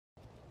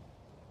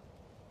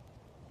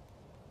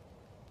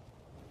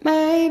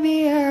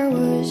Maybe I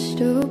was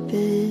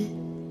stupid.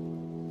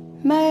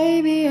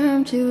 Maybe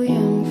I'm too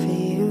young for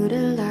you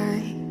to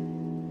like.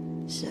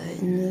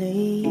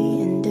 Suddenly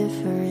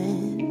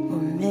indifferent.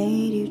 What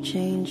made you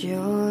change your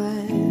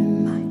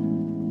mind?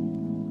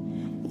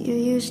 You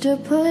used to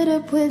put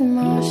up with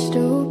my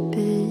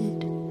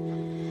stupid,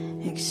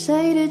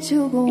 excited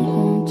to go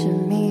home to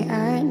me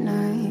at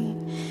night.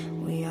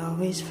 We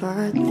always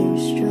fought through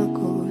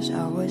struggles.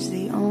 I was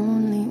the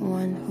only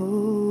one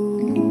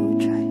who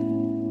tried.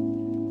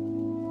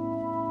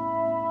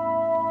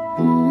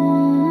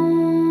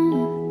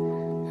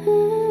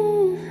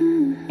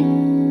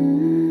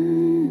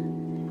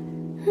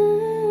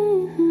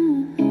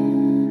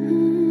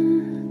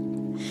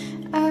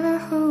 I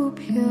hope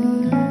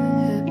you're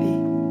happy.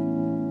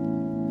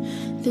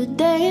 The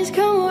days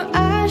come where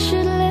I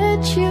should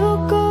let you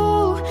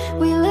go.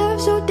 We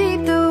loved so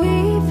deep that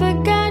we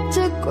forgot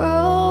to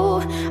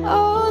grow.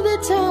 All the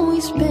time we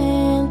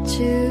spent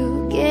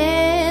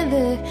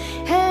together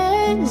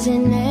has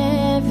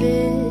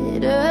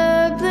inevitably,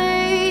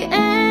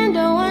 and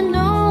oh, I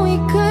know we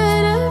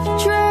could have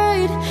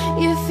tried.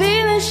 Your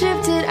feelings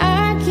shifted,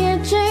 I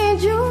can't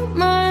change your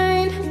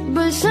mind,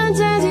 but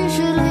sometimes you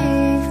should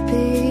leave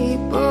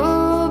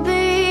people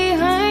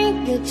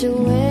behind. Get to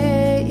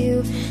where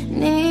you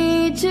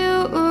need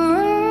to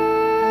arrive.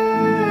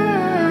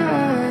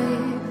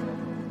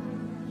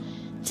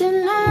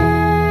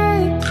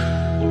 Tonight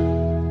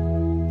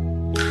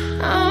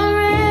I'm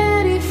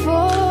ready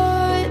for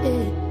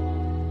it.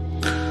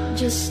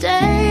 Just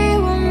stay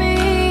with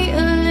me a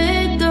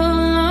little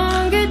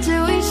longer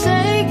till we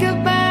say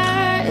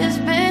goodbye as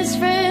best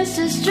friends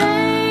to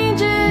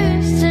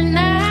strangers.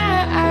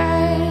 Tonight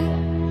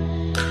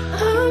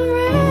I'm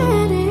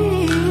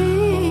ready.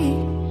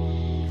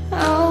 I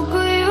hope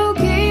you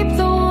keep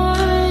the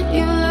one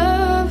you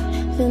love,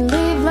 then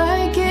leave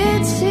like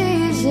it's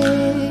easy.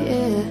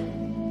 Yeah.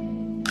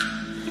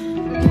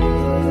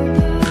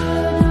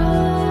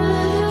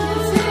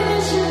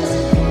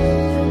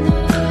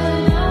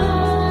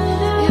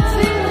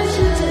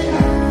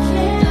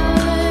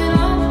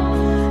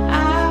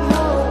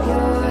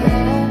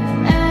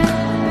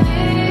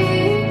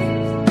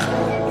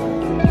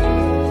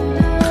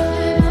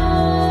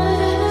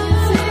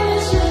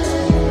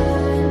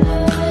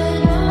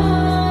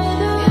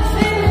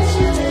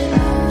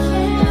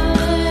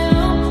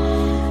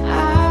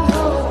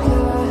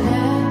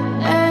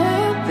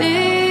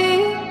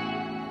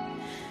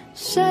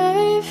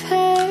 Safe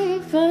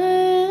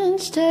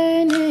havens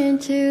turn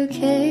into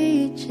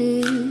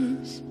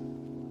cages.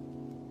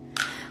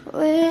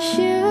 Wish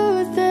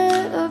you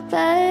the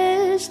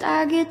best.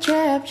 I get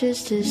trapped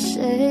just to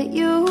set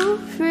you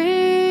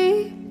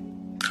free.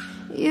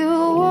 You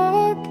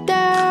walked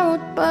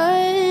out,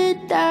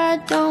 but I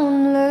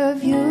don't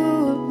love you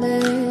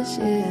less.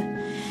 Yeah.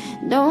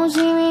 Don't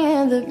see me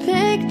in the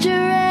picture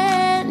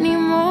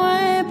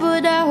anymore,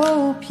 but I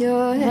hope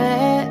you're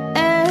happy.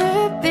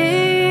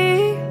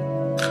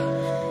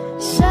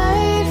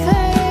 Safe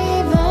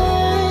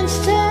havens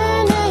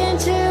turn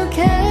into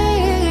cages.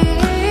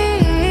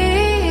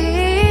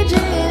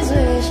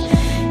 Wish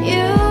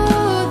you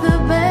the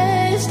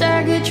best. I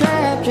get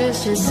trapped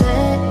just to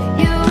set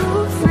you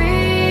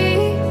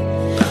free.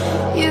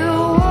 You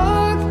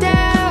walked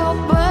out,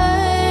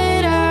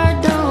 but I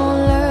don't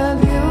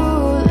love you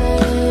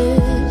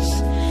less.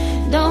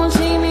 Don't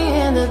see me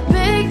in the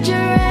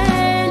picture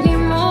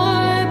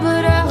anymore,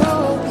 but I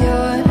hope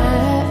you're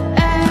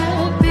happy.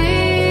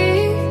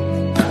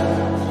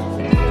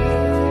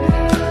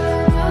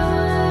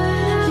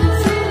 Your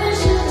feelings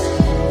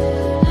shifted.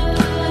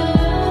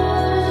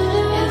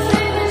 Your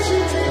feelings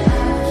shifted.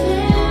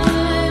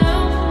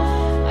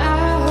 I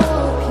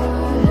hope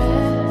you're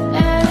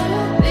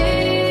happy.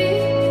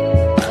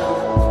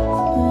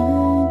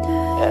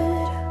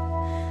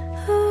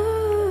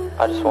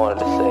 I just wanted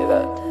to say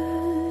that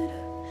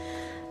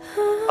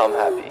I'm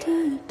happy.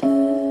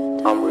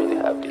 I'm really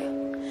happy.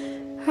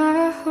 I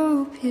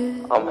hope you.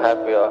 I'm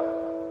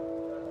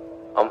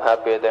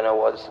happier than I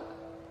was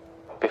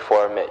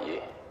before I met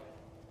you.